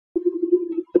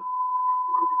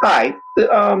Hi,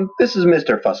 this is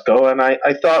Mr. Fusco, and I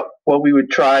thought what we would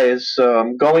try is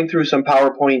going through some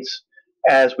PowerPoints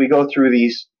as we go through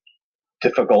these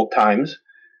difficult times.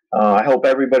 I hope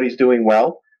everybody's doing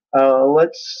well.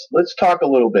 Let's talk a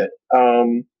little bit.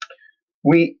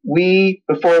 We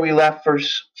before we left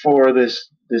for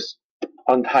this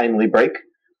untimely break,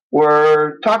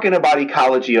 we're talking about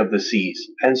ecology of the seas,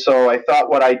 and so I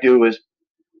thought what I'd do is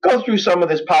go through some of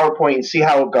this PowerPoint and see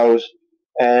how it goes.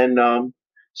 And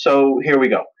so here we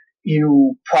go.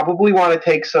 You probably want to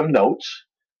take some notes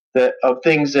of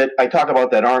things that I talk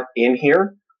about that aren't in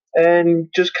here, and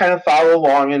just kind of follow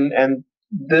along. And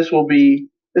this will be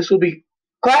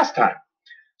class time.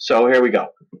 So here we go.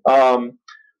 Um,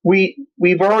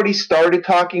 we've already started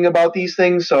talking about these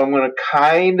things, so I'm going to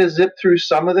kind of zip through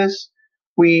some of this.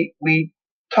 We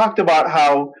talked about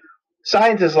how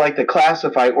scientists like to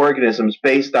classify organisms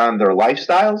based on their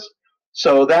lifestyles.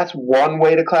 So that's one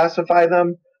way to classify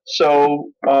them.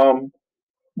 So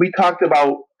we talked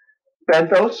about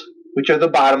benthos, which are the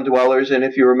bottom dwellers. And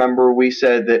if you remember, we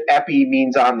said that epi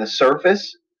means on the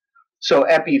surface. So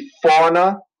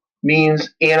epifauna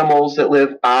means animals that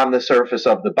live on the surface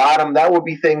of the bottom. That would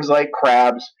be things like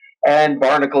crabs and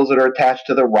barnacles that are attached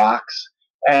to the rocks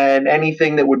and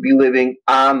anything that would be living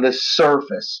on the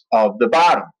surface of the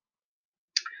bottom.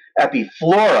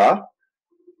 Epiflora,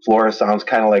 flora sounds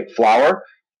kind of like flower.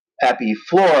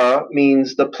 Epiflora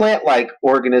means the plant-like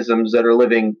organisms that are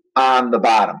living on the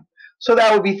bottom. So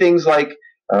that would be things like,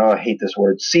 I hate this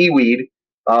word, seaweed,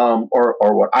 or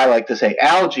what I like to say,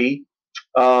 algae,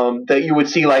 that you would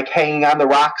see like hanging on the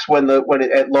rocks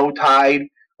at low tide.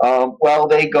 Well,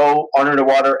 they go under the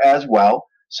water as well.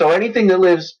 So anything that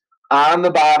lives on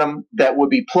the bottom that would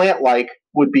be plant-like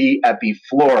would be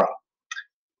epiflora.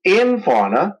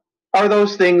 Infauna are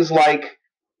those things like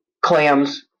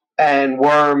clams and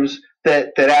worms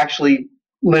that actually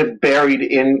live buried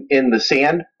in the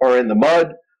sand or in the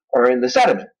mud or in the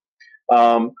sediment.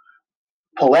 Um,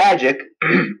 Pelagic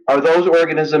are those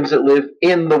organisms that live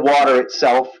in the water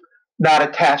itself, not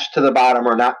attached to the bottom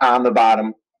or not on the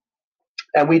bottom.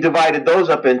 And we divided those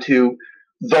up into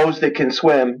those that can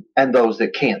swim and those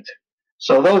that can't.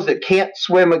 So those that can't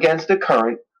swim against the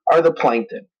current are the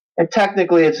plankton. And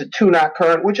technically it's a 2-knot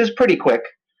current, which is pretty quick.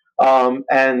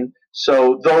 And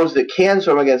so those that can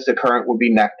swim against the current would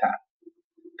be nekton.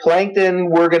 Plankton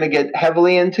we're going to get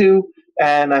heavily into,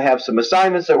 and I have some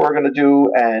assignments that we're going to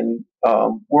do, and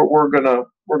we're going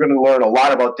to learn a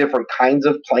lot about different kinds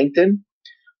of plankton.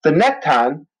 The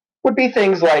nekton would be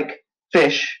things like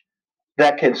fish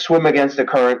that can swim against the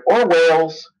current, or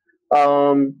whales,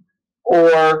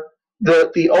 or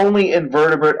the only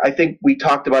invertebrate I think we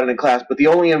talked about it in class, but the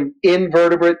only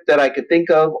invertebrate that I could think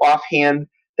of offhand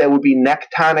that would be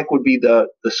nektonic would be the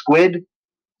squid.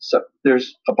 So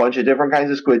there's a bunch of different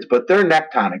kinds of squids, but they're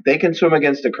nektonic. They can swim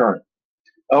against the current.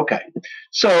 Okay,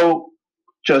 so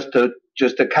just to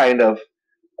kind of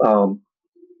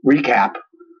recap,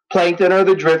 plankton are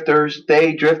the drifters.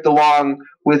 They drift along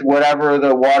with whatever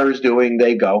the water's doing.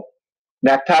 They go.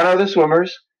 Nekton are the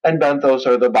swimmers, and benthos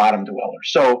are the bottom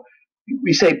dwellers. So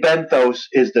we say benthos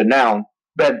is the noun.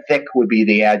 Benthic would be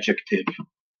the adjective.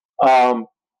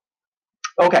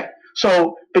 Okay,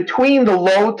 so between the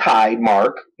low tide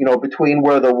mark, between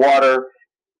where the water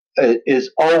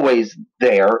is always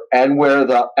there and where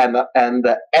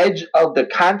the edge of the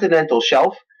continental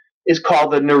shelf is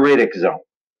called the neritic zone.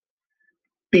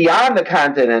 Beyond the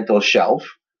continental shelf,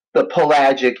 the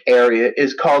pelagic area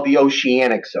is called the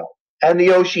oceanic zone. And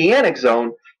the oceanic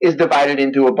zone is divided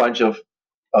into a bunch of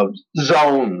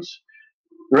zones.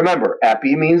 Remember,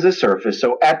 epi means the surface,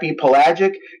 so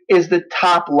epipelagic is the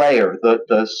top layer,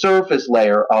 the surface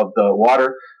layer of the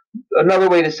water. Another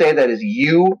way to say that is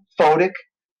euphotic.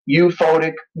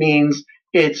 Euphotic means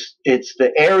it's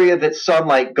the area that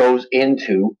sunlight goes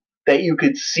into that you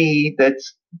could see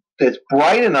that's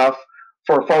bright enough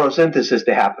for photosynthesis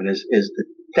to happen is the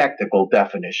technical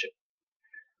definition.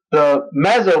 The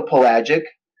mesopelagic,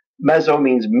 meso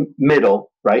means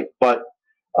middle, right? But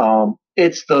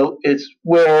it's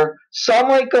where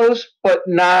sunlight goes, but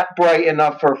not bright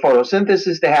enough for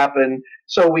photosynthesis to happen.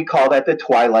 So we call that the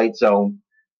twilight zone.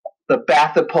 The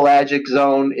bathypelagic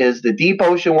zone is the deep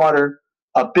ocean water.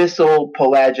 Abyssal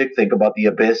pelagic, think about the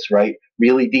abyss, right?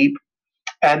 Really deep.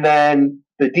 And then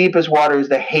the deepest water is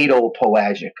the hadal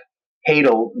pelagic.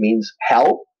 Hadal means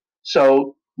hell.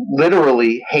 So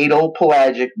literally, hadal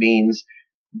pelagic means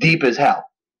deep as hell.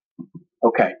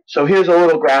 Okay, so here's a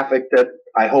little graphic that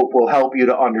I hope will help you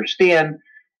to understand.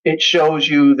 It shows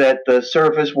you that the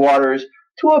surface waters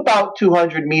to about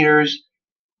 200 meters.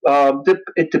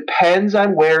 It depends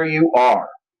on where you are.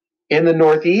 In the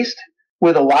Northeast,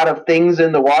 with a lot of things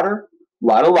in the water, a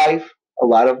lot of life, a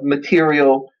lot of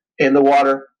material in the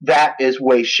water. That is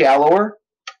way shallower.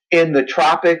 In the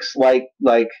tropics, like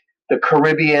the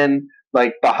Caribbean,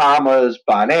 like Bahamas,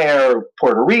 Bonaire,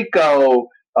 Puerto Rico,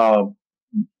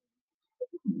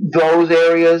 those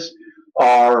areas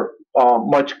are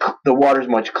the water's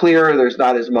much clearer. There's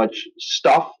not as much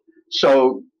stuff,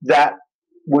 so that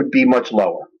would be much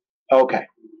lower. Okay.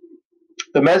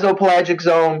 The mesopelagic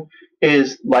zone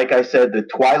is, like I said, the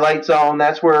twilight zone.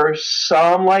 That's where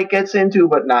some light gets into,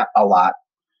 but not a lot.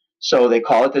 So they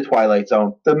call it the twilight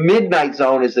zone. The midnight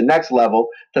zone is the next level,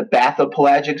 the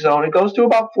bathypelagic zone. It goes to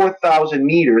about 4,000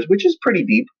 meters, which is pretty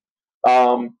deep.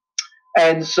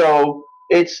 And so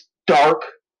it's dark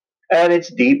and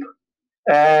it's deep,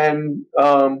 and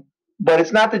but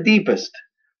it's not the deepest.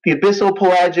 The abyssal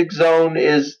pelagic zone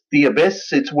is the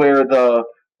abyss. It's where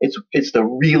it's the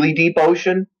really deep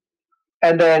ocean.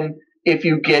 And then if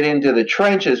you get into the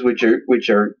trenches, which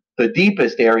are the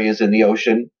deepest areas in the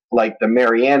ocean, like the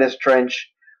Marianas Trench,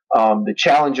 the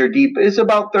Challenger Deep is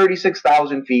about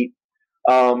 36,000 feet,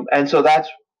 and so that's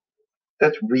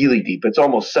really deep. It's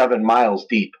almost 7 miles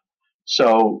deep.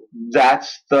 So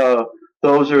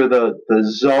those are the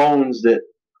zones that,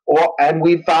 and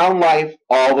we found life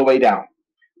all the way down.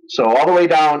 So all the way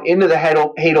down into the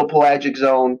hadopelagic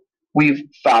zone, we've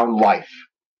found life.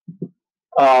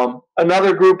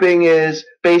 Another grouping is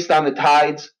based on the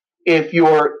tides. If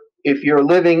you're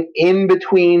living in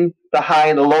between the high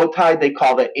and the low tide, they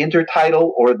call that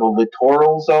intertidal or the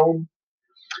littoral zone.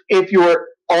 If you're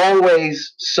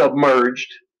always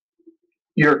submerged,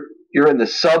 you're in the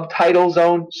subtidal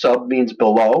zone. Sub means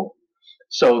below.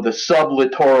 So the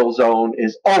sublittoral zone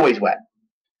is always wet.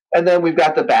 And then we've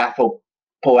got the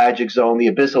bathypelagic zone, the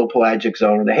abyssal pelagic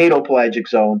zone, and the hadopelagic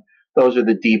zone. Those are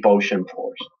the deep ocean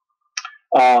floors.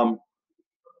 I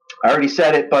already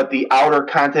said it, but the outer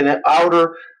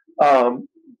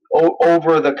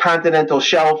over the continental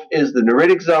shelf is the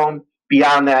neritic zone.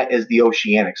 Beyond that is the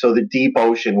oceanic. So the deep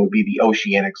ocean would be the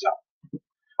oceanic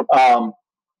zone.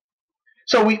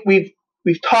 So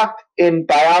we've talked in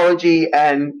biology,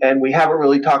 and we haven't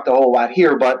really talked a whole lot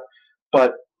here, but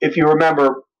if you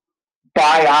remember,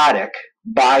 biotic,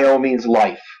 bio means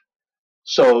life.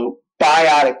 So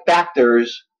biotic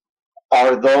factors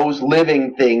are those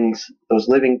living things, those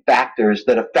living factors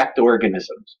that affect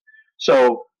organisms.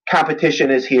 So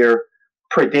competition is here,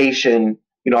 predation,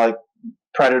 like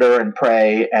predator and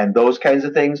prey and those kinds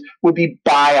of things would be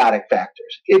biotic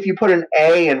factors. If you put an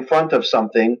A in front of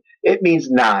something, it means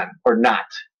non or not.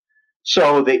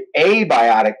 So the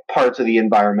abiotic parts of the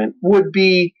environment would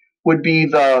be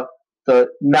the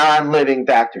non-living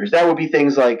factors. That would be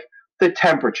things like the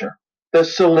temperature, the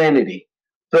salinity,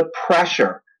 the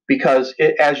pressure, because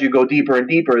as you go deeper and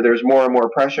deeper, there's more and more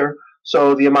pressure.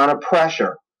 So the amount of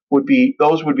pressure would be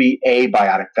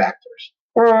abiotic factors.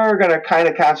 We're going to kind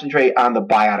of concentrate on the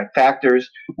biotic factors.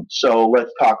 So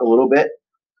let's talk a little bit.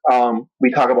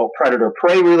 We talk about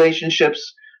predator-prey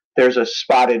relationships. There's a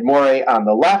spotted moray on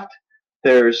the left.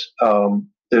 There's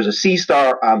a sea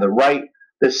star on the right.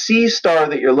 The sea star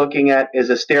that you're looking at is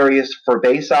Asterias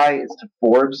forbaci. It's the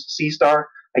Forbes sea star.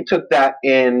 I took that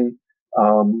in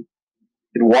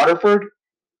Waterford,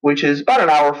 which is about an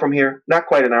hour from here. Not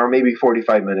quite an hour, maybe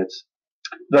 45 minutes.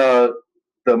 The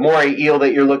moray eel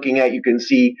that you're looking at, you can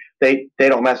see they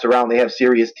don't mess around. They have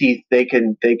serious teeth. They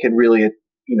can really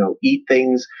eat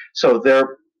things. So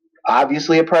they're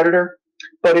obviously a predator.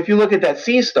 But if you look at that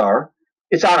sea star,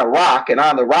 it's on a rock, and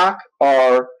on the rock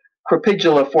are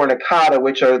Crepidula fornicata,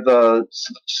 which are the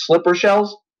slipper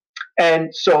shells. And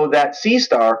so that sea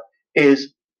star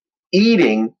is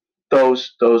eating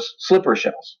those slipper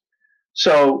shells.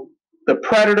 So the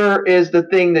predator is the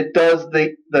thing that does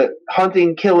the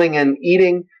hunting, killing, and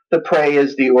eating. The prey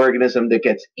is the organism that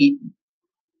gets eaten.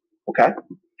 Okay?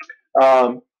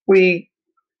 We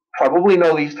probably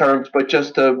know these terms, but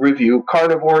just to review,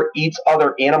 carnivore eats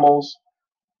other animals,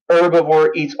 herbivore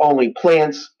eats only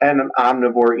plants, and an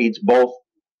omnivore eats both.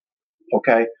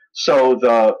 Okay? So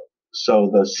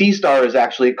the sea star is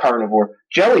actually a carnivore.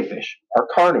 Jellyfish are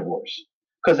carnivores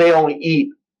because they only eat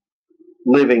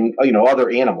living, other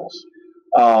animals.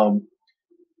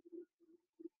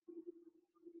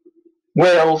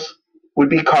 Whales would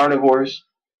be carnivores.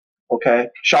 Okay,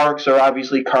 sharks are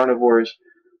obviously carnivores.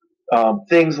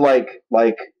 Things like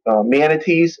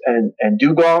manatees and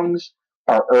dugongs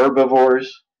are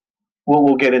herbivores.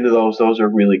 We'll get into those. Those are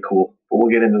really cool, but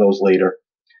we'll get into those later.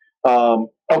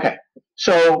 Okay,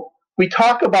 so we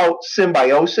talk about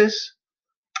symbiosis,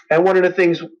 and one of the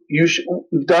things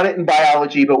we've done it in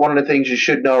biology, but one of the things you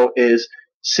should know is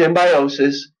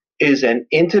symbiosis is an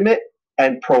intimate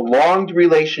and prolonged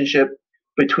relationship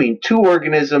between two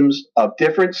organisms of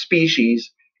different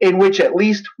species in which at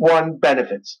least one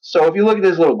benefits. So if you look at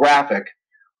this little graphic,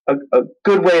 a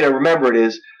good way to remember it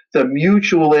is the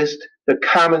mutualist, the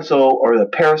commensal, or the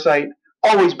parasite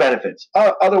always benefits.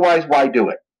 Otherwise, why do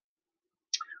it?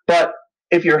 But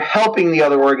if you're helping the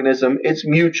other organism, it's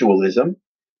mutualism.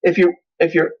 If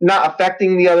you're not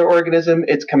affecting the other organism,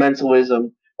 it's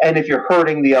commensalism. And if you're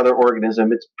hurting the other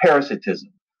organism, it's parasitism.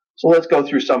 So let's go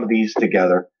through some of these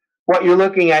together. What you're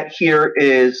looking at here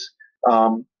is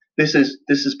this is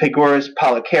Pygorus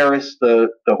polycharis, the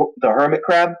hermit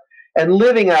crab, and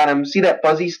living on them. See that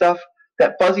fuzzy stuff?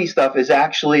 That fuzzy stuff is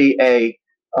actually a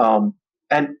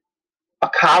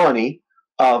colony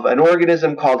of an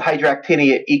organism called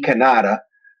Hydractinia echinata.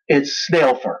 It's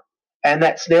snail fur, and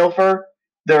that snail fur,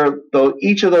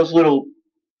 each of those little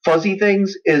fuzzy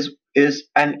things is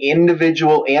an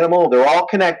individual animal. They're all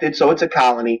connected, so it's a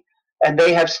colony, and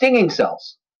they have stinging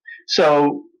cells.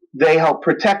 So they help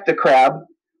protect the crab,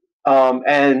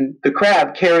 and the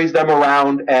crab carries them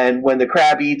around, and when the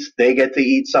crab eats, they get to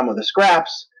eat some of the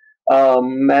scraps,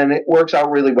 and it works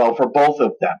out really well for both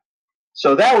of them.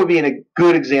 So that would be a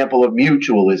good example of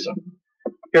mutualism.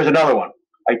 Here's another one.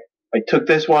 I took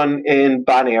this one in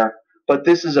Bonaire, but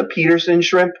this is a Peterson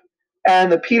shrimp,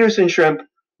 and the Peterson shrimp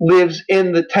lives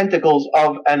in the tentacles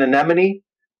of an anemone.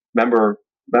 Remember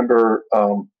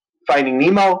Finding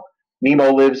Nemo?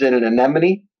 Nemo lives in an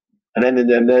anemone, and then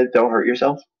don't hurt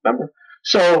yourself. Remember?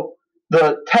 So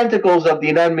the tentacles of the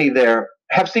anemone there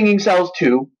have stinging cells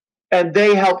too, and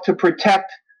they help to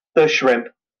protect the shrimp.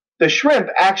 The shrimp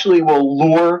actually will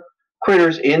lure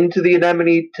critters into the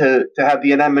anemone to have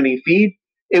the anemone feed.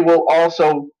 It will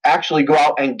also actually go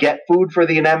out and get food for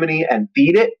the anemone and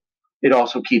feed it. It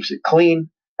also keeps it clean.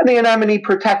 And the anemone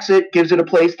protects it, gives it a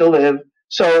place to live.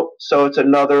 So it's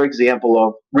another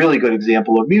really good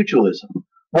example of mutualism.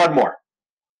 One more.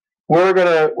 We're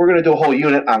gonna do a whole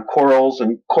unit on corals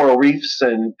and coral reefs,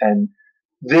 and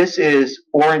this is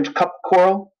orange cup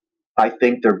coral. I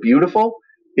think they're beautiful.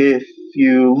 If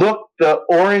you look, the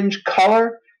orange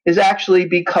color is actually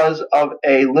because of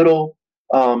a little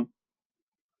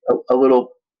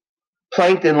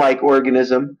plankton-like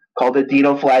organism called a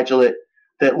dinoflagellate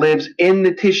that lives in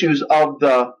the tissues of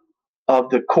the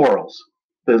corals.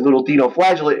 The little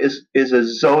dinoflagellate is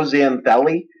a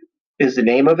zooxanthellae, is the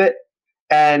name of it,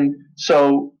 and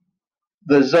so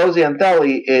the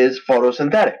zooxanthellae is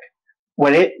photosynthetic.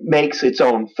 When it makes its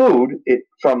own food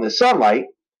from the sunlight,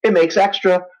 it makes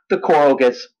extra. The coral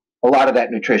gets a lot of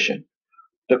that nutrition.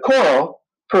 The coral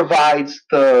provides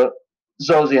the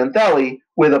zooxanthellae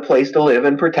with a place to live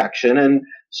and protection, and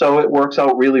so it works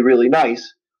out really, really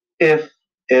nice. If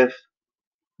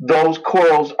those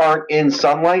corals aren't in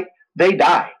sunlight, they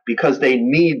die because they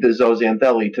need the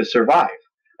zooxanthellae to survive,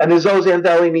 and the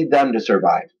zooxanthellae need them to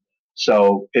survive.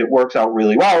 So it works out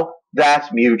really well. That's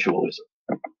mutualism.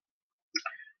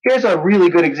 Here's a really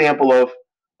good example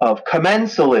of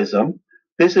commensalism.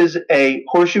 This is a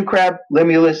horseshoe crab,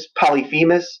 Limulus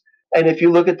polyphemus, and if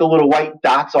you look at the little white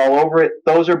dots all over it,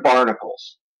 those are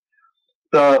barnacles.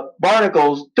 The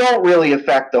barnacles don't really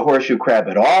affect the horseshoe crab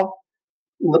at all.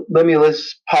 Limulus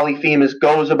polyphemus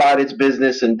goes about its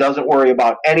business and doesn't worry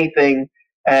about anything,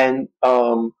 and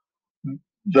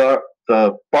the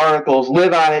barnacles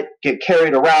live on it, get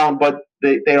carried around, but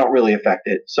they don't really affect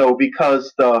it. So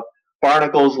because the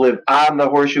barnacles live on the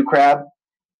horseshoe crab,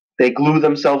 they glue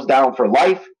themselves down for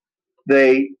life.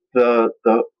 They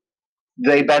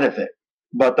benefit,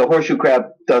 but the horseshoe crab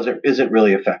isn't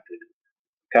really affected.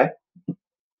 Okay.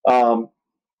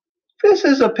 This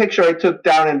is a picture I took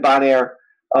down in Bonaire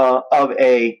of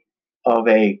a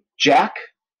jack.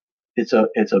 It's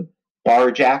a bar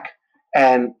jack,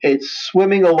 and it's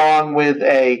swimming along with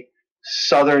a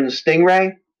southern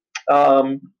stingray.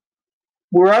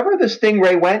 Wherever the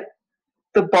stingray went,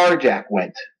 the barjack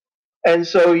went. And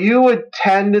so you would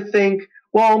tend to think,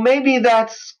 well, maybe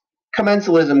that's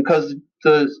commensalism because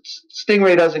the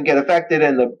stingray doesn't get affected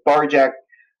and the barjack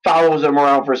follows him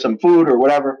around for some food or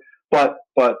whatever. But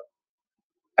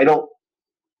I don't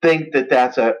think that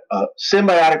that's a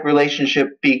symbiotic relationship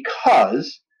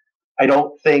because I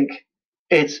don't think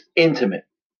it's intimate.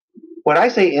 When I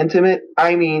say intimate,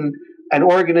 I mean an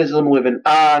organism living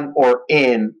on or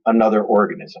in another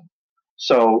organism.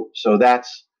 So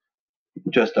that's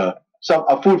just a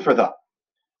food for thought.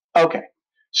 Okay,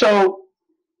 so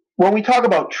when we talk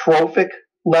about trophic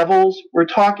levels, we're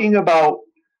talking about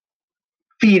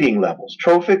feeding levels.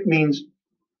 Trophic means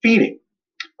feeding,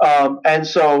 and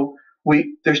so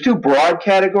there's two broad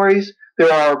categories.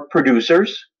 There are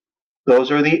producers. Those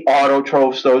are the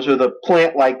autotrophs. Those are the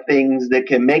plant-like things that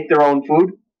can make their own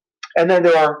food. And then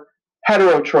there are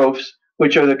heterotrophs,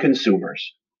 which are the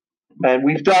consumers. And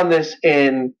we've done this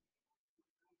in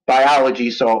biology,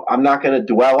 so I'm not going to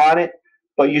dwell on it,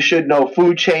 but you should know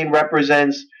food chain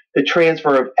represents the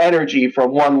transfer of energy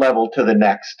from one level to the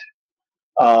next.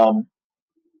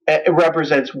 It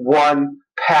represents one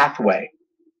pathway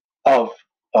of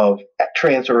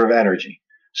transfer of energy.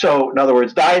 So, in other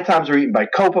words, diatoms are eaten by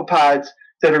copepods,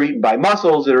 that are eaten by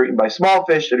mussels, that are eaten by small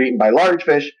fish, that are eaten by large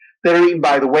fish, that are eaten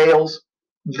by the whales.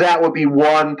 That would be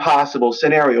one possible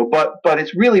scenario, but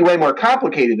it's really way more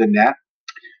complicated than that.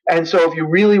 And so if you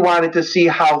really wanted to see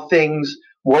how things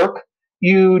work,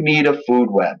 you need a food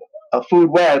web. A food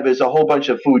web is a whole bunch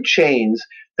of food chains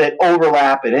that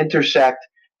overlap and intersect.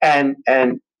 And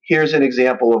here's an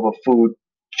example of a food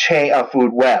chain, a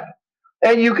food web.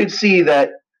 And you can see that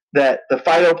the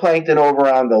phytoplankton over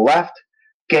on the left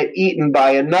get eaten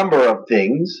by a number of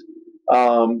things.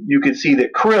 You can see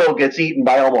that krill gets eaten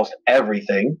by almost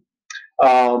everything.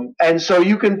 And so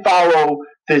you can follow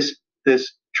this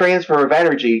transfer of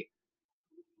energy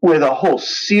with a whole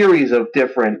series of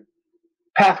different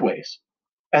pathways.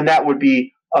 And that would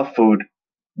be a food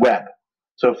web.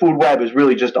 So a food web is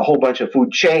really just a whole bunch of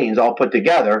food chains all put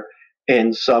together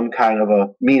in some kind of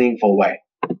a meaningful way.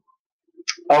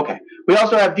 Okay. We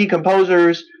also have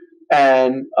decomposers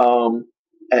and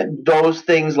those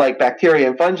things like bacteria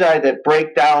and fungi that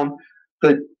break down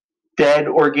the dead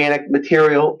organic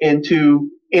material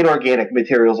into inorganic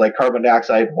materials like carbon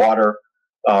dioxide, water,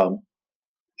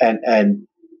 and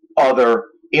other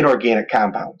inorganic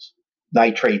compounds,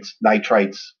 nitrates,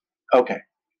 nitrites. Okay.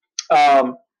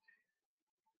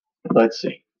 Let's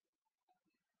see.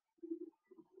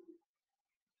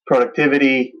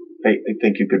 Productivity. I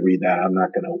think you could read that. I'm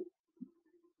not going to.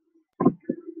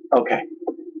 Okay.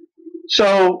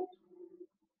 So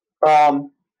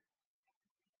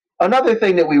another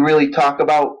thing that we really talk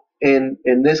about in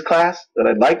this class, that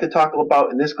I'd like to talk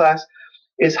about in this class,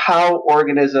 is how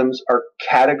organisms are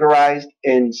categorized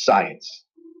in science.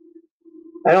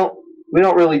 We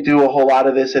don't really do a whole lot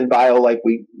of this in bio like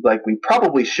we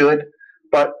probably should,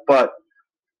 but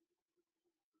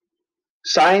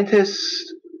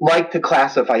scientists like to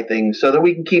classify things so that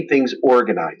we can keep things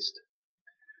organized.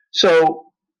 So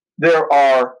there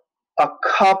are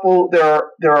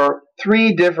there are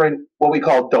three different what we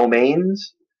call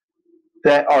domains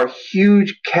that are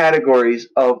huge categories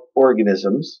of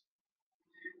organisms,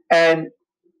 and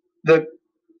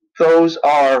those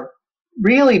are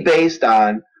really based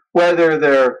on whether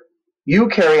they're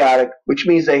eukaryotic, which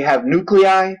means they have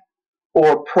nuclei,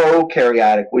 or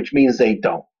prokaryotic, which means they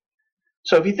don't.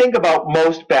 So if you think about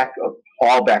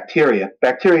all bacteria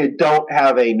don't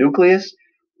have a nucleus.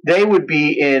 They would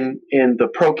be in the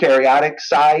prokaryotic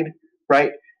side,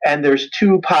 right? And there's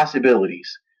two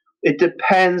possibilities. It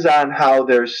depends on how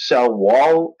their cell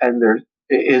wall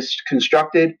is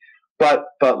constructed, but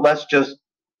let's just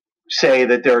say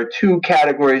that there are two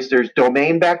categories. There's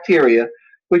domain bacteria,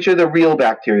 which are the real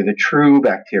bacteria, the true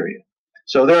bacteria.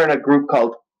 So they're in a group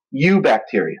called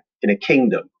eubacteria, in a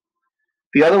kingdom.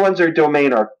 The other ones are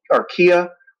domain archaea,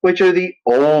 which are the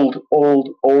old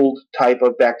type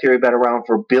of bacteria been around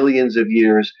for billions of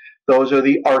years. Those are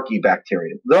the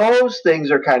archaebacteria. Those things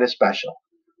are kind of special.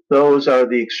 Those are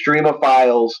the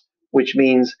extremophiles, which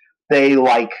means they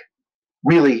like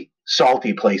really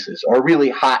salty places or really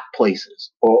hot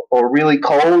places or really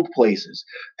cold places.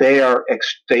 They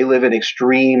live in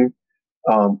extreme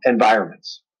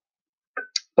environments.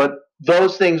 But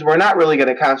those things we're not really going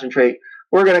to concentrate.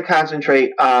 We're going to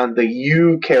concentrate on the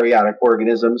eukaryotic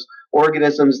organisms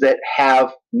that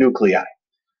have nuclei.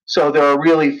 So there are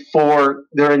really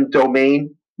they're in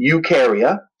domain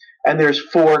eukarya, and there's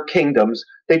four kingdoms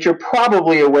that you're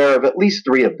probably aware of, at least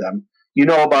three of them. You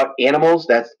know about animals,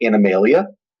 that's Animalia.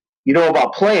 You know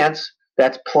about plants,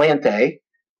 that's Plantae.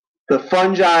 The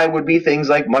fungi would be things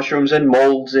like mushrooms and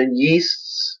molds and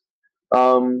yeasts.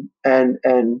 So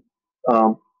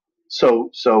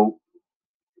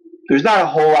there's not a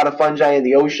whole lot of fungi in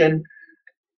the ocean,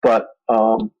 but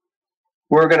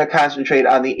we're going to concentrate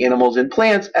on the animals and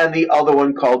plants, and the other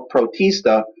one called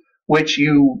Protista, which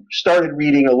you started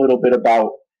reading a little bit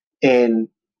about in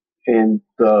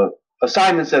the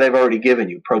assignments that I've already given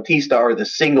you. Protista are the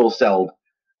single-celled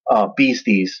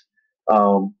beasties.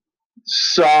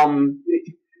 It's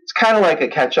kind of like a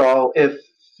catch-all. If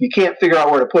you can't figure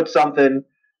out where to put something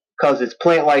because it's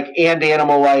plant-like and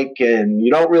animal-like, and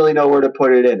you don't really know where to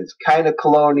put it in, it's kind of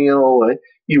colonial,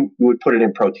 you would put it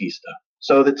in Protista.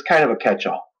 So that's kind of a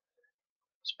catch-all.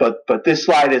 But this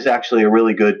slide is actually a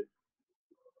really good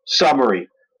summary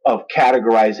of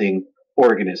categorizing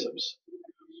organisms.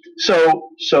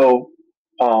 So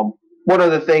one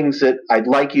of the things that I'd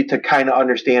like you to kind of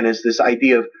understand is this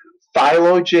idea of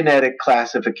phylogenetic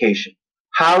classification.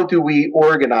 How do we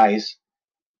organize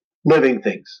living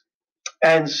things?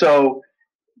 And so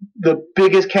the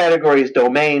biggest category is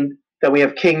domain. Then we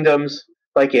have kingdoms,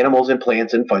 like animals and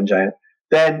plants and fungi.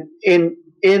 Then in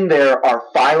there are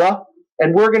phyla,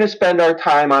 and we're going to spend our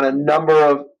time on a number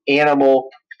of animal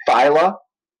phyla.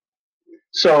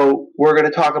 So we're going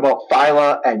to talk about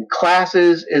phyla, and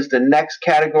classes is the next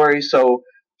category. So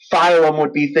phylum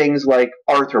would be things like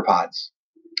arthropods.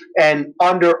 And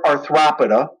under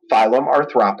Arthropoda, phylum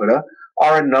Arthropoda,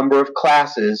 are a number of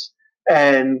classes,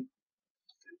 and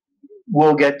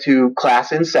we'll get to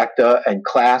class Insecta and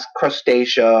class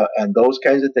Crustacea and those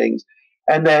kinds of things.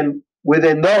 And then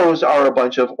within those are a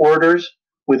bunch of orders,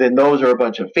 within those are a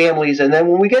bunch of families, and then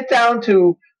when we get down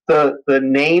to the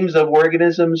names of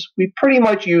organisms, we pretty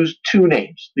much use two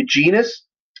names, the genus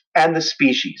and the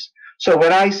species. So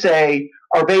when I say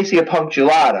Arbacea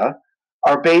punctulata,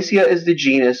 Arbacea is the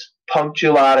genus,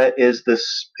 punctulata is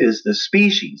the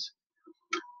species.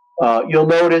 You'll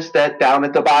notice that down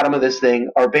at the bottom of this thing,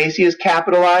 Arbacea is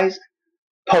capitalized,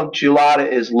 punctulata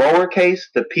is lowercase,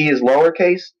 the P is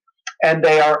lowercase, and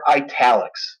they are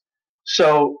italics.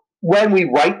 So when we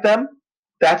write them,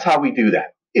 that's how we do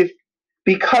that.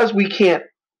 Because we can't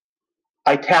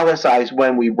italicize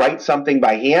when we write something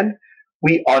by hand,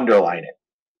 we underline it.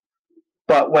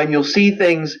 But when you'll see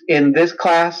things in this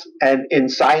class and in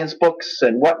science books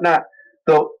and whatnot,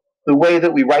 the way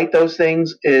that we write those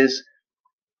things is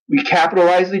we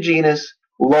capitalize the genus,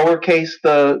 lowercase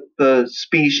the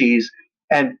species,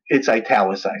 and it's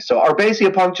italicized. So Arbacea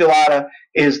punctulata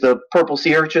is the purple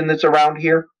sea urchin that's around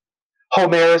here.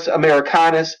 Homerus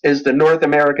americanus is the North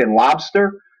American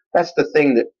lobster. That's the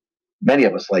thing that many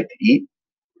of us like to eat.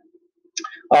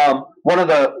 One of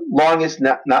the longest,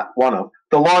 not one of,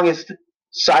 the longest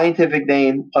scientific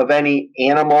name of any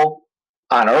animal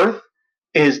on Earth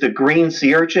is the green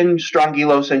sea urchin,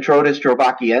 Strongylocentrotus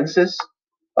drobachiensis.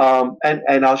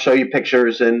 And I'll show you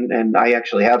pictures, and I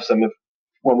actually have some. If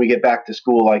when we get back to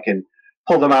school, I can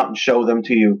pull them out and show them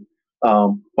to you.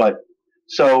 But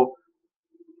so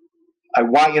I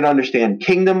want you to understand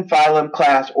kingdom, phylum,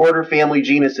 class, order, family,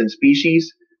 genus, and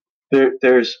species.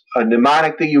 There's a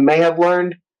mnemonic that you may have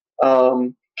learned.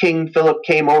 King Philip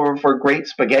came over for great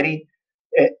spaghetti,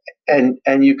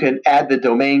 and you can add the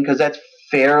domain because that's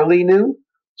fairly new.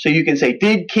 So you can say,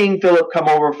 did King Philip come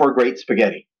over for great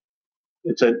spaghetti?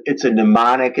 It's a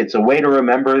mnemonic. It's a way to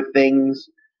remember things.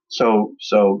 So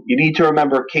you need to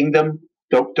remember kingdom,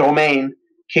 domain,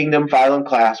 kingdom, phylum,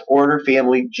 class, order,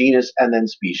 family, genus, and then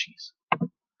species.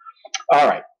 All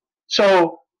right.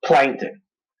 So plankton.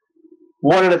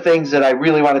 One of the things that I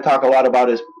really want to talk a lot about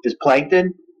is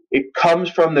plankton. It comes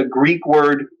from the Greek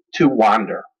word to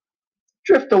wander.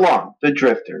 Drift along, the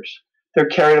drifters. They're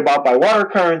carried about by water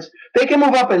currents. They can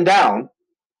move up and down,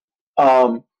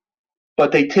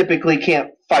 but they typically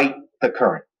can't fight the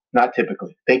current. Not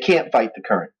typically. They can't fight the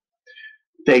current.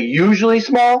 They're usually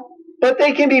small, but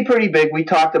they can be pretty big. We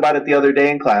talked about it the other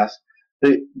day in class.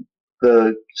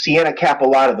 The Siena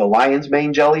capillata, the lion's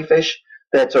mane jellyfish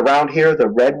that's around here, the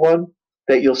red one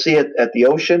that you'll see at the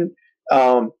ocean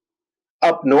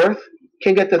up north,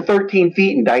 can get to 13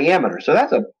 feet in diameter. So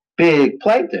that's a big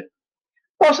plankton.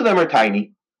 Most of them are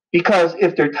tiny because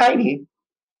if they're tiny,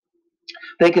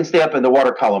 they can stay up in the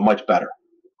water column much better.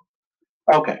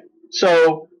 Okay,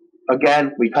 so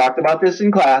again, we talked about this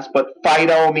in class, but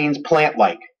phyto means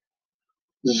plant-like.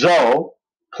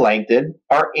 Zooplankton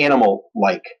are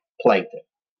animal-like plankton.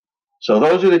 So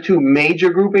those are the two major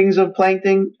groupings of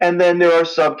plankton, and then there are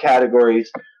subcategories.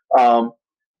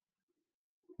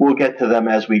 We'll get to them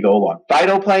as we go along.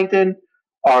 Phytoplankton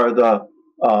are the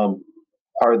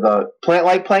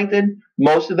plant-like plankton.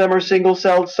 Most of them are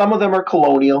single-celled. Some of them are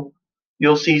colonial.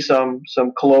 You'll see some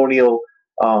colonial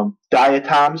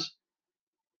diatoms.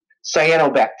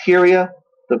 Cyanobacteria,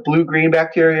 the blue-green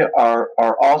bacteria,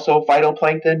 are also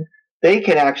phytoplankton. They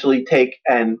can actually take,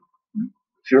 and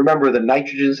if you remember the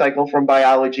nitrogen cycle from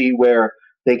biology, where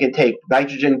they can take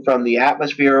nitrogen from the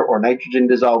atmosphere or nitrogen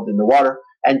dissolved in the water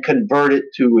and convert it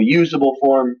to a usable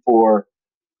form for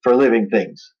living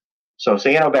things. So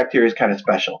cyanobacteria is kind of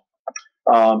special.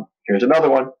 Here's another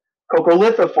one,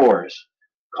 coccolithophores.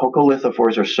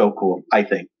 Coccolithophores are so cool, I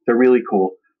think. They're really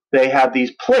cool. They have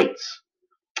these plates.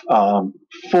 You'll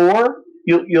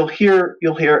hear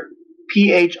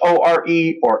PHORE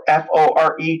or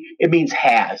FORE. It means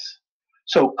has.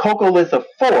 So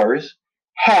coccolithophores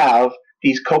have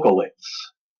these coccoliths,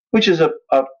 which is a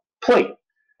plate.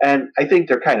 And I think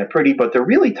they're kind of pretty, but they're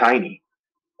really tiny.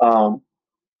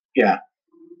 Yeah,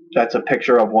 that's a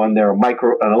picture of one there,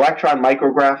 an electron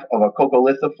micrograph of a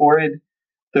coccolithophorid.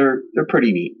 They're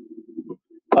pretty neat.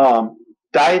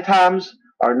 Diatoms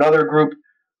are another group.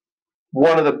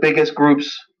 One of the biggest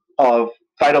groups of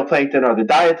phytoplankton are the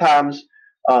diatoms.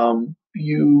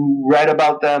 You read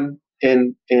about them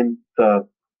in the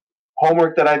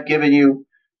homework that I've given you.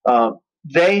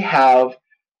 They have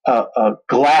a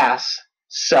glass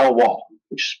cell wall,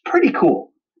 which is pretty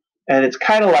cool. And it's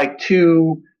kind of like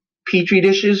two petri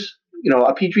dishes. You know,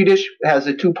 a petri dish has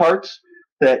the two parts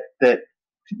that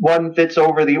one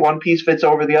piece fits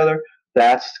over the other.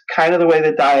 That's kind of the way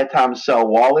the diatom cell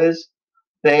wall is.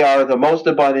 They are the most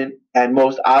abundant and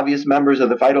most obvious members of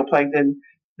the phytoplankton.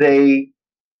 They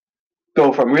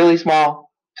go from really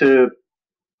small to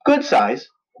good size.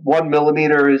 1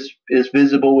 millimeter is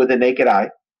visible with the naked eye.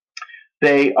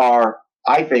 They are,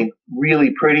 I think,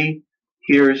 really pretty.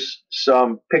 Here's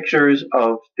some pictures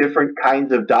of different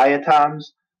kinds of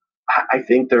diatoms. I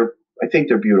think they're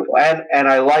beautiful, and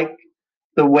I like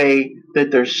the way that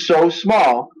they're so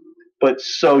small but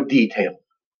so detailed.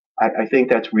 I think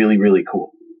that's really, really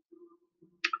cool.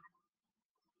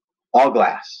 All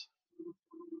glass.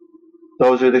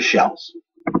 Those are the shells.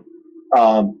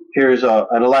 Here's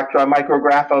an electron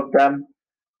micrograph of them.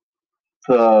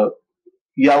 The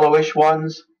yellowish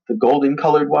ones, the golden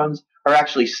colored ones, are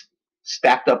actually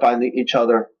stacked up on each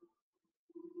other,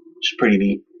 which is pretty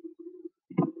neat.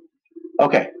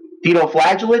 Okay,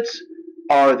 dinoflagellates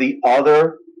are the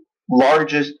other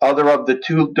of the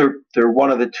two. They're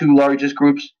one of the two largest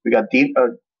groups. We got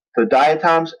the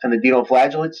diatoms and the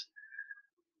dinoflagellates.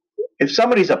 If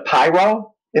somebody's a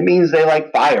pyro, it means they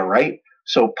like fire, right?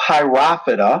 So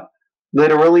pyrophyta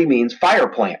literally means fire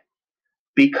plant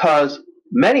because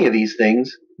many of these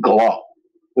things glow,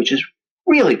 which is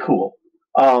really cool.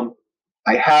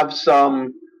 I have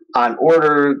some on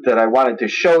order that I wanted to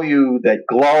show you that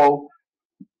glow.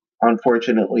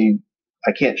 Unfortunately,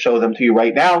 I can't show them to you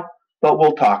right now, but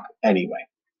we'll talk anyway.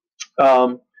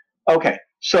 Okay,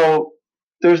 so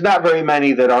there's not very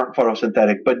many that aren't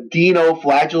photosynthetic, but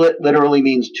dinoflagellate literally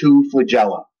means two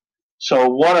flagella. So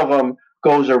one of them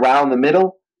goes around the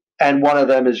middle, and one of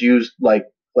them is used like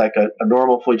a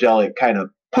normal flagella. It kind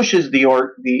of pushes the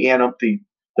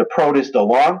protist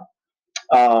along.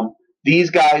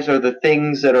 These guys are the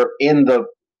things that are in the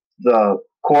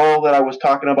coral that I was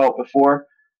talking about before.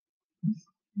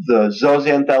 The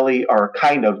zooxanthellae are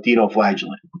kind of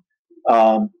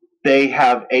dinoflagellate. They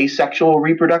have asexual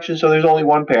reproduction, so there's only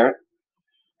one parent.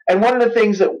 And one of the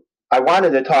things that I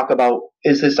wanted to talk about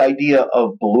is this idea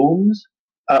of blooms.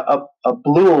 A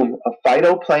bloom, a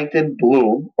phytoplankton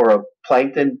bloom, or a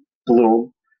plankton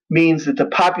bloom, means that the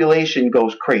population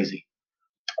goes crazy.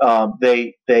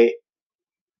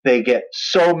 They get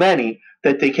so many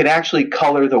that they can actually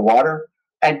color the water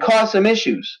and cause some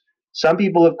issues. Some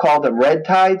people have called them red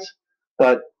tides,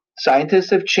 but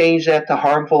scientists have changed that to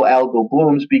harmful algal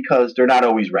blooms because they're not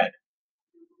always red.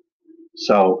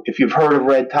 So if you've heard of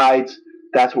red tides,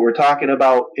 that's what we're talking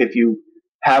about. If you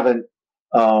haven't,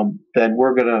 then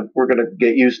we're gonna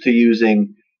get used to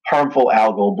using harmful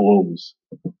algal blooms.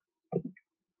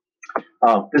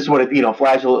 This is what a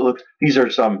dinoflagellate looks. These are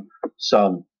some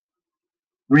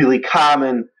really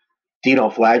common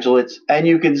dinoflagellates, and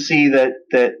you can see that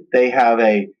they have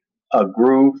a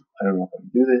groove. I don't know if I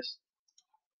can do this.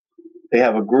 They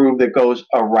have a groove that goes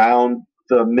around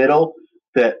the middle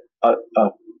that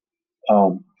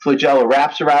flagella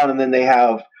wraps around, and then they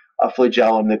have a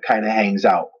flagellum that kind of hangs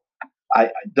out. I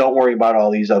don't worry about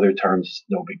all these other terms; it's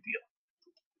no big deal.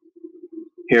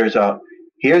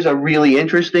 Here's a really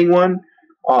interesting one.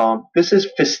 This is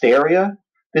Pfisteria.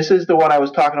 This is the one I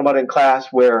was talking about in class,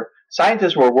 where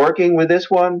scientists were working with this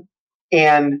one,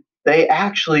 and they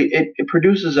actually it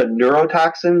produces a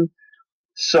neurotoxin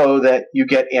so that you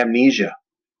get amnesia.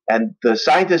 And the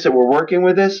scientists that were working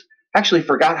with this actually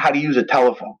forgot how to use a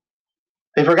telephone.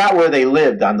 They forgot where they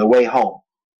lived on the way home.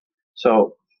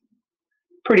 So,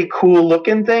 pretty cool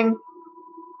looking thing.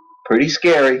 Pretty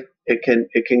scary. It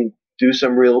can do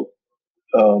some real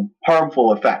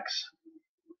harmful effects.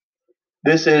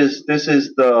 This is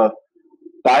the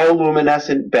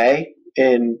bioluminescent bay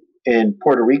in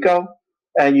Puerto Rico,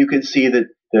 and you can see that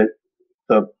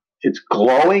it's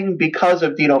glowing because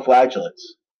of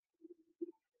dinoflagellates.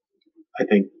 I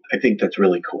think that's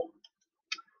really cool.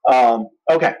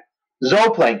 Okay,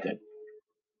 zooplankton.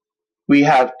 We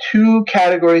have two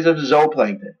categories of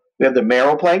zooplankton. We have the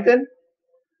meroplankton,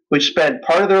 which spend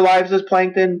part of their lives as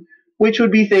plankton, which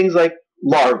would be things like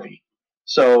larvae.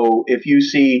 So if you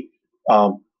see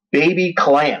baby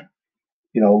clam,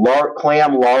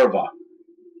 clam larva,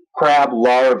 crab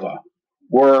larva,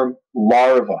 worm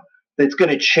larva that's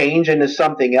going to change into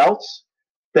something else,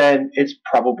 then it's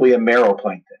probably a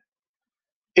meroplankton.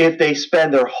 If they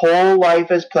spend their whole life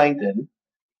as plankton,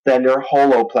 then they're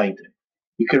holoplankton.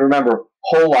 You can remember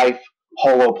whole life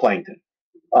holoplankton.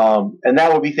 And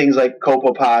that would be things like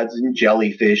copepods and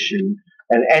jellyfish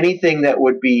and anything that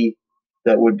would be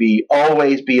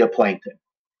always be a plankton.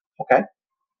 Okay.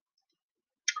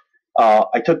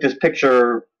 I took this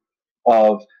picture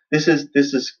of this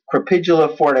is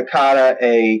Crepidula fornicata.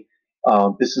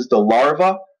 This is the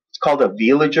larva. It's called a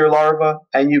veliger larva,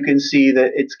 and you can see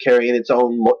that it's carrying its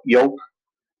own yolk.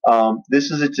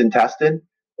 This is its intestine.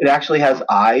 It actually has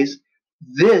eyes.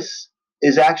 This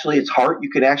is actually its heart. You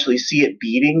can actually see it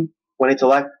beating when it's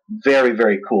alive. Very,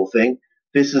 very cool thing.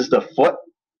 This is the foot.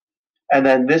 And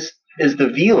then this is the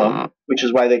velum, which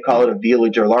is why they call it a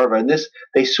veliger larva. And this,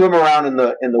 they swim around in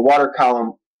the water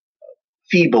column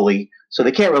feebly, so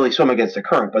they can't really swim against the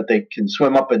current, but they can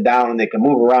swim up and down and they can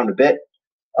move around a bit.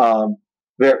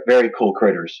 Very, very cool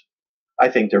critters. I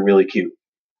think they're really cute.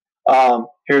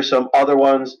 Here's some other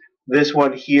ones. This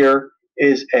one here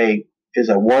is a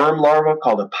worm larva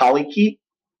called a polychaete.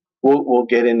 We'll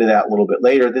get into that a little bit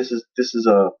later. This is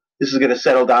going to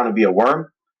settle down and be a worm.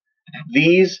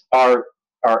 These are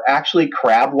actually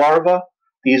crab larvae.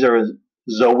 These are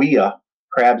zoea,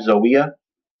 crab zoea.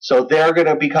 So they're going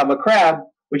to become a crab,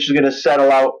 which is going to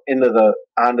settle out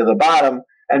onto the bottom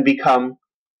and become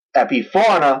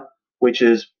epifauna, which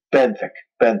is benthic,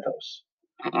 benthos.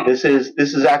 This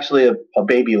is actually a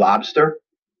baby lobster.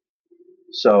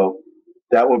 So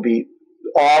that would be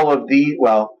all of the,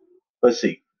 well, let's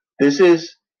see. This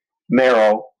is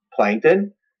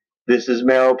meroplankton. This is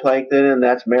meroplankton, and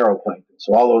that's meroplankton.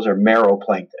 So all those are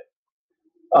meroplankton.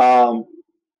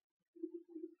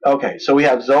 Okay, so we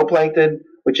have zooplankton,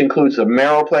 which includes the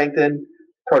meroplankton,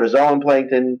 protozoan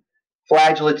plankton,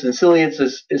 flagellates and ciliates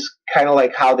is kind of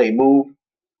like how they move.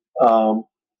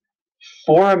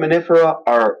 Foraminifera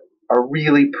are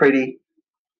really pretty.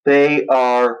 They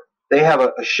have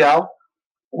a shell,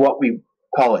 what we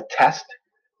call a test,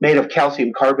 made of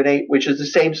calcium carbonate, which is the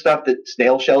same stuff that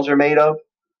snail shells are made of.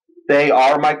 They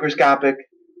are microscopic.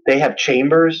 They have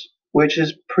chambers, which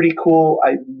is pretty cool.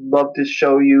 I'd love to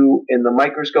show you in the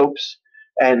microscopes.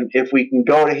 And if we can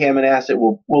go to Hammonasset,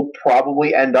 we'll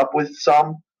probably end up with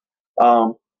some.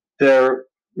 They're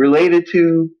related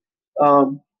to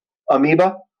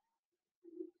amoeba.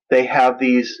 They have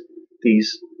these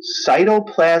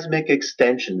cytoplasmic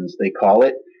extensions, they call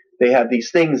it. They have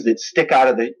these things that stick out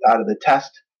of the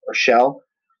test or shell.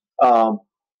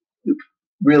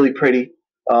 Really pretty.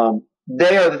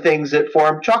 They are the things that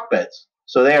form chalk beds.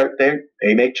 So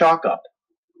they make chalk up.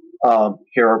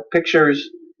 Here are pictures,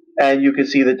 and you can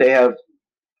see that they have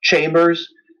chambers,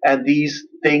 and these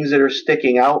things that are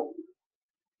sticking out,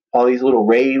 all these little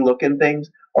ray-looking things,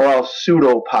 are all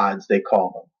pseudopods, they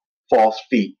call them, false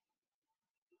feet.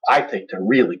 I think they're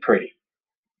really pretty.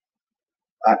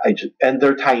 And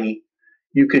they're tiny.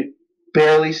 You could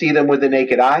barely see them with the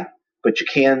naked eye, but you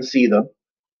can see them.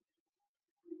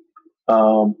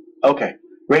 Okay,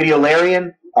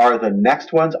 Radiolarian are the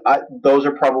next ones. Those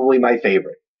are probably my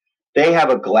favorite. They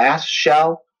have a glass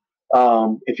shell.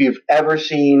 If you've ever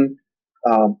seen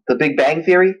The Big Bang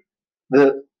Theory,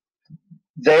 they're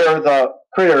the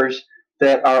critters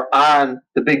that are on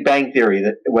The Big Bang Theory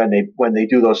that when they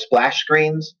do those splash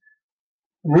screens.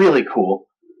 Really cool.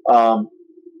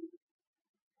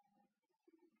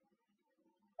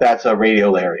 That's a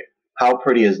Radiolarian. How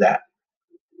pretty is that?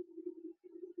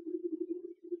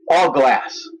 All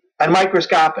glass and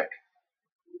microscopic.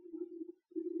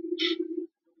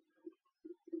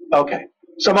 Okay.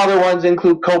 Some other ones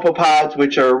include copepods,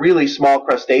 which are really small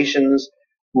crustaceans.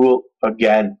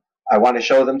 Again, I want to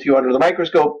show them to you under the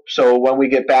microscope, so when we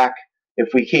get back,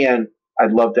 if we can,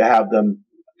 I'd love to have them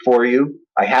for you.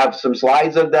 I have some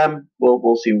slides of them.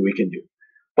 We'll see what we can do.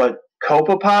 But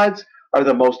copepods are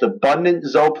the most abundant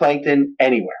zooplankton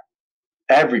anywhere,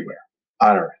 everywhere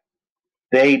on Earth.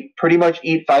 They pretty much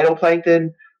eat phytoplankton,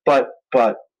 but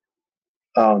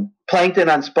plankton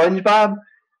on SpongeBob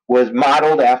was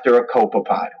modeled after a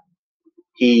copepod.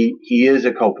 He is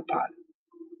a copepod.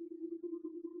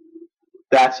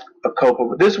 That's a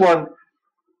copepod.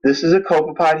 This is a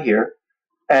copepod here,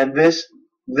 and this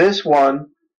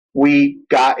one we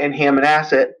got in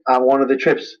Hammonasset on one of the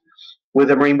trips with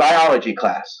a marine biology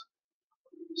class.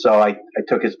 So I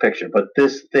took his picture, but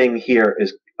this thing here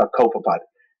is a copepod.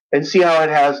 And see how it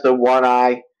has the one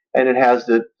eye, and it has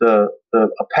the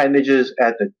appendages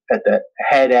at the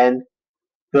head end.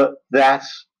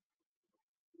 That's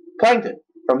plankton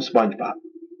from SpongeBob.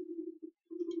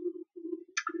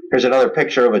 Here's another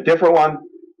picture of a different one.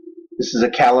 This is a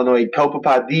calanoid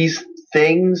copepod. These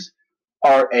things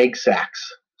are egg sacs.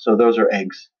 So those are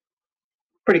eggs.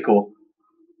 Pretty cool.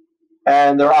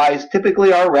 And their eyes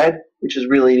typically are red, which is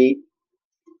really neat.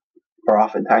 Or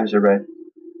oftentimes they're red.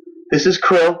 This is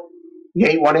krill. You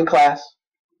ate one in class.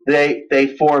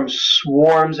 They form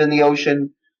swarms in the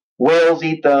ocean. Whales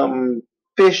eat them.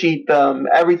 Fish eat them.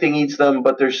 Everything eats them.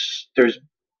 But there's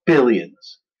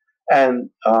billions.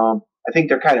 And I think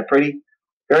they're kind of pretty.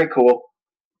 Very cool.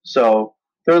 So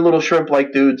they're little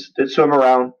shrimp-like dudes that swim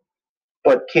around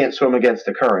but can't swim against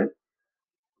the current.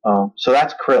 So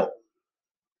that's krill.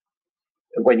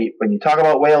 When you talk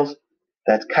about whales,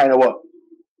 that's kind of what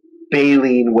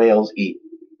baleen whales eat.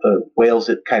 The whales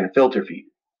that kind of filter feed.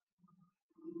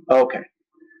 Okay.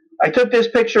 I took this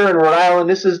picture in Rhode Island.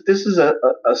 This is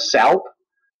a salp.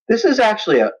 This is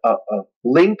actually a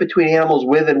link between animals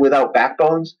with and without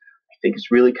backbones. I think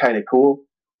it's really kind of cool.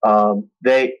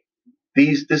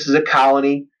 This is a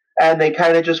colony, and they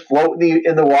kind of just float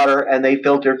in the water, and they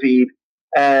filter feed,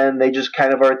 and they just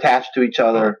kind of are attached to each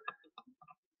other.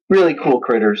 Really cool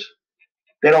critters.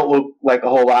 They don't look like a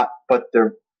whole lot, but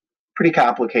they're pretty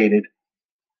complicated.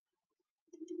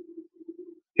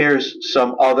 Here's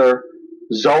some other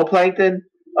zooplankton.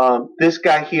 This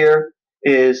guy here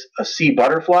is a sea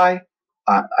butterfly.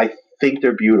 I think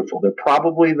they're beautiful. They're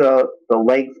probably the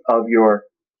length of your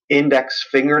index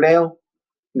fingernail,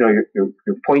 your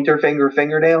pointer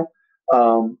fingernail.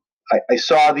 I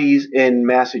saw these in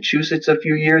Massachusetts a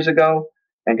few years ago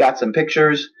and got some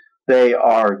pictures. They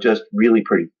are just really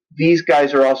pretty. These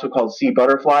guys are also called sea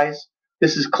butterflies.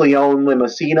 This is Cleone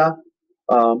limacina.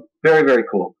 Very, very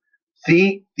cool.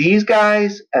 These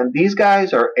guys and these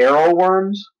guys are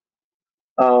arrowworms.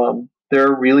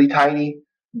 They're really tiny.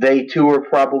 They too are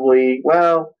probably,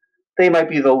 well, they might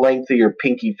be the length of your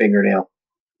pinky fingernail.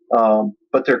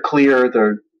 But they're clear.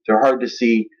 They're hard to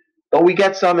see. But we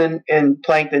get some in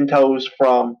plankton toes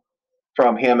from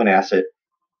Hammonasset.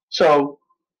 So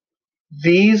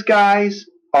these guys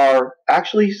are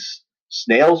actually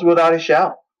snails without a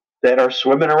shell that are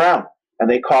swimming around, and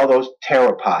they call those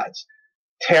pteropods.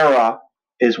 Ptera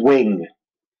is wing.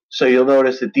 So you'll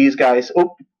notice that these guys,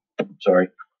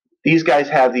 these guys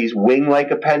have these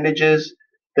wing-like appendages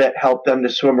that help them to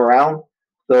swim around.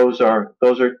 Those are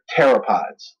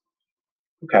pteropods.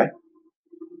 Okay.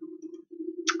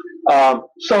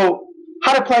 So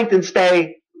how do plankton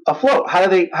stay afloat? How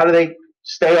do they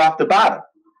stay off the bottom?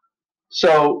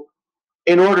 So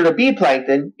in order to be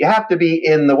plankton, you have to be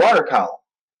in the water column.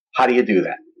 How do you do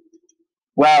that?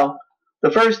 Well,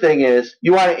 the first thing is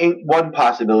one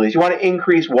possibility is you want to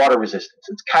increase water resistance.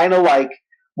 It's kind of like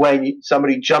when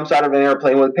somebody jumps out of an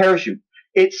airplane with a parachute.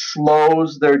 It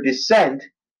slows their descent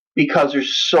because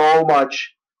there's so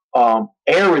much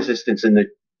air resistance in a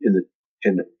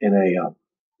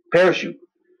parachute.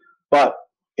 But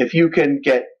if you can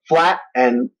get flat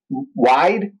and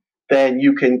wide, then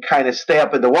you can kind of stay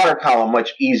up in the water column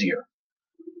much easier.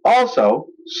 Also,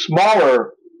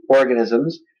 smaller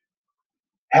organisms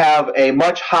have a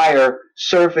much higher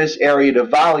surface area to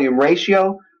volume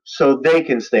ratio, so they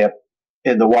can stay up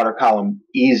in the water column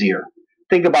easier.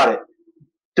 Think about it.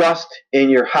 Dust in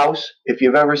your house, if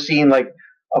you've ever seen like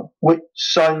a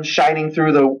sun shining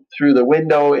through the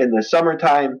window in the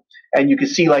summertime, and you can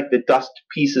see like the dust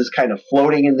pieces kind of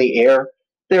floating in the air.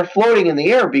 They're floating in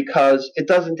the air because it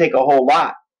doesn't take a whole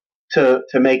lot to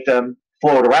make them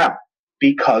float around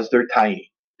because they're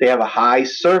tiny. They have a high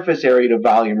surface area to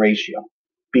volume ratio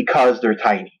because they're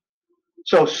tiny.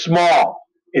 So small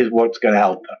is what's going to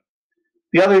help them.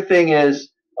 The other thing is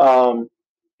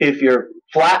if you're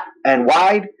flat and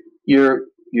wide, you're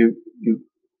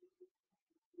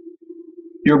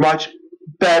much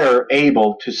better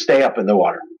able to stay up in the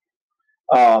water.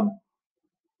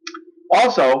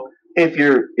 Also, if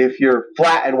you're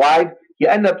flat and wide, you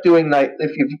end up doing like,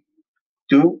 if you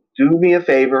do me a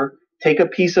favor, take a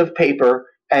piece of paper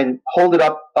and hold it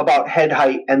up about head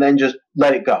height and then just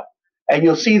let it go. And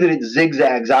you'll see that it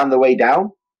zigzags on the way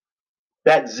down.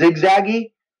 That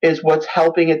zigzaggy is what's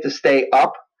helping it to stay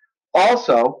up.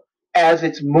 Also, as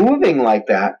it's moving like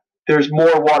that, there's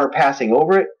more water passing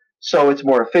over it, so it's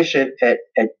more efficient at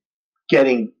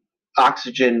getting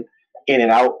oxygen in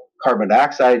and out, carbon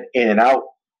dioxide in and out,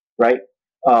 right?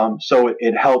 So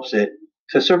it helps it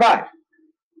to survive.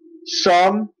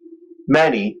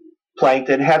 Many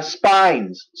plankton have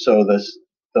spines. So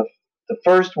the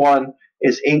first one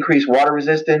is increased water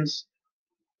resistance.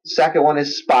 Second one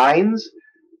is spines.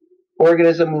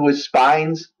 Organism with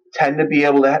spines tend to be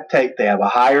able to they have a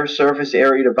higher surface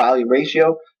area to volume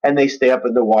ratio, and they stay up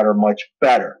in the water much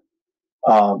better.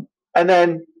 And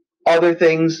then other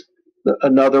things,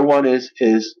 another one is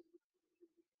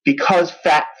because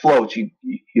fat floats. You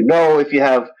know, if you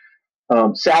have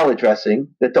salad dressing,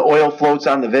 that the oil floats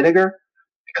on the vinegar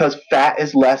because fat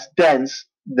is less dense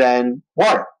than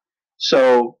water.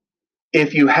 So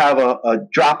if you have a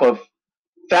drop of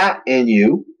fat in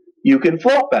you, you can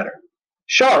float better.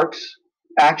 Sharks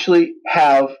actually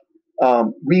have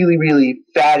really, really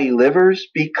fatty livers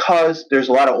because there's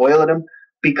a lot of oil in them,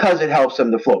 because it helps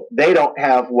them to float. They don't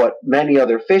have what many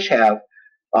other fish have,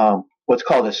 what's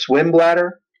called a swim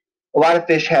bladder. A lot of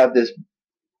fish have this,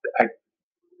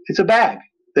 it's a bag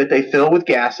that they fill with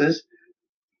gases,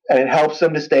 and it helps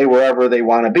them to stay wherever they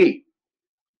want to be.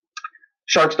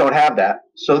 Sharks don't have that,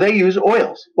 so they use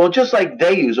oils. Well, just like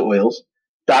they use oils,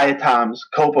 diatoms,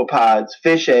 copepods,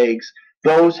 fish eggs,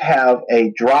 those have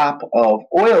a drop of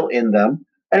oil in them,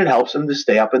 and it helps them to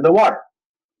stay up in the water.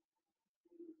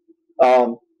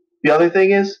 Um, the other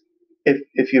thing is,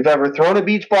 if you've ever thrown a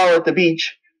beach ball at the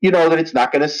beach, you know that it's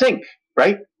not going to sink,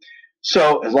 right?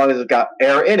 So as long as it's got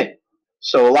air in it.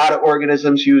 So a lot of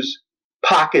organisms use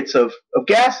pockets of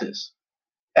gases,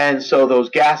 and so those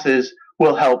gases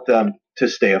will help them to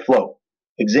stay afloat.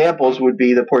 Examples would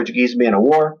be the Portuguese man of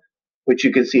war, which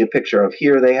you can see a picture of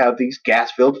here. They have these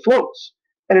gas-filled floats,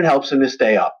 and it helps them to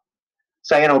stay up.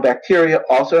 Cyanobacteria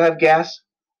also have gas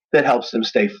that helps them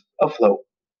stay afloat.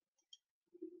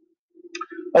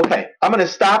 Okay, I'm going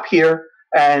to stop here,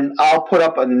 and I'll put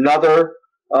up another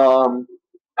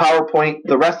PowerPoint,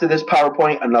 the rest of this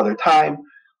PowerPoint another time.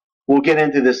 We'll get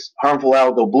into this harmful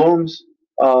algal blooms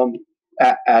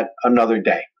at another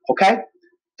day. Okay?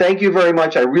 Thank you very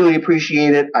much. I really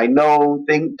appreciate it. I know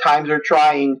times are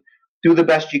trying. Do the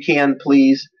best you can,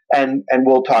 please, and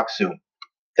we'll talk soon.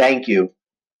 Thank you.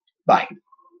 Bye.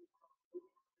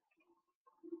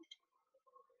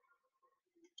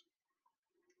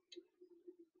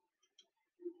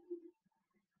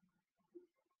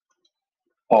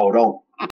 Oh, don't